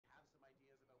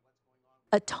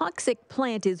A toxic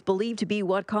plant is believed to be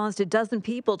what caused a dozen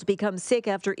people to become sick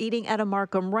after eating at a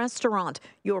Markham restaurant.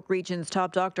 York Region's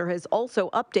top doctor has also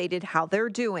updated how they're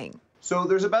doing. So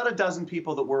there's about a dozen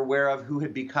people that we're aware of who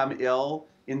had become ill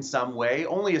in some way.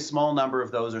 Only a small number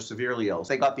of those are severely ill.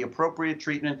 They got the appropriate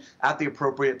treatment at the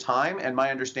appropriate time, and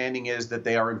my understanding is that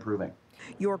they are improving.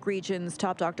 York Region's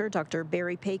top doctor, Dr.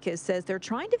 Pakes, says they're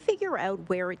trying to figure out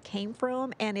where it came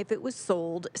from and if it was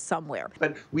sold somewhere.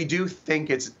 But we do think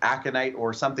it's aconite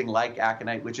or something like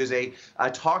aconite, which is a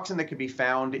toxin that can be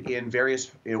found in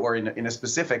various, or in a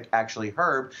specific, actually,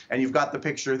 herb. And you've got the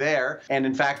picture there. And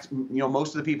in fact,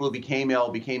 most of the people who became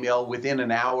ill within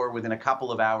an hour, within a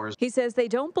couple of hours. He says they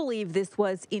don't believe this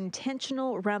was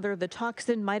intentional. Rather, the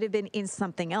toxin might have been in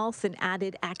something else and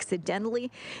added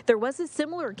accidentally. There was a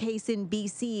similar case in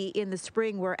BC in the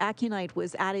spring where aconite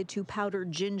was added to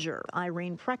powdered ginger.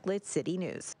 Irene Preklet, City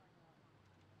News.